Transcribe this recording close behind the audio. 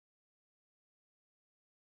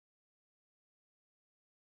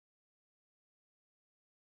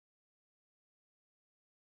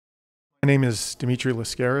My name is Dimitri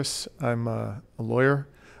Lascaris. I'm a lawyer.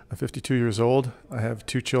 I'm 52 years old. I have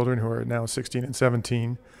two children who are now 16 and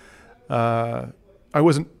 17. I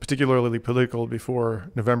wasn't particularly political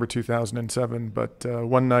before November 2007, but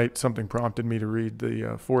one night something prompted me to read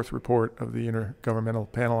the fourth report of the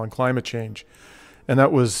Intergovernmental Panel on Climate Change. And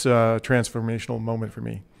that was a transformational moment for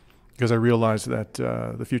me because I realized that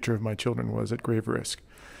the future of my children was at grave risk.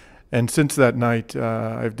 And since that night,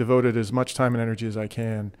 I've devoted as much time and energy as I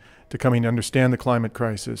can to coming to understand the climate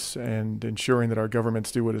crisis and ensuring that our governments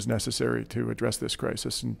do what is necessary to address this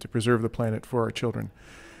crisis and to preserve the planet for our children.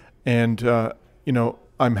 And,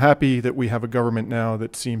 I'm happy that we have a government now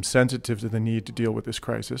that seems sensitive to the need to deal with this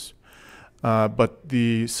crisis. But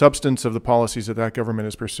the substance of the policies that that government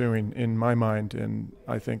is pursuing, in my mind, and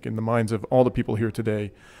I think in the minds of all the people here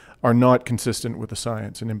today, are not consistent with the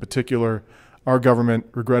science. And in particular, our government,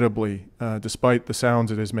 regrettably, despite the sounds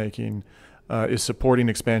it is making, is supporting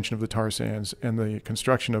expansion of the tar sands and the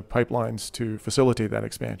construction of pipelines to facilitate that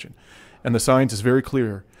expansion. And the science is very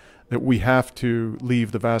clear that we have to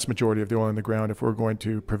leave the vast majority of the oil in the ground if we're going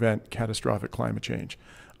to prevent catastrophic climate change.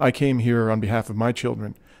 I came here on behalf of my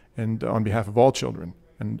children and on behalf of all children.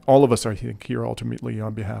 And all of us are here ultimately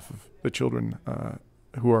on behalf of the children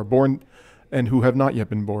who are born and who have not yet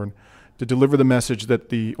been born, to deliver the message that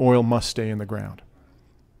the oil must stay in the ground.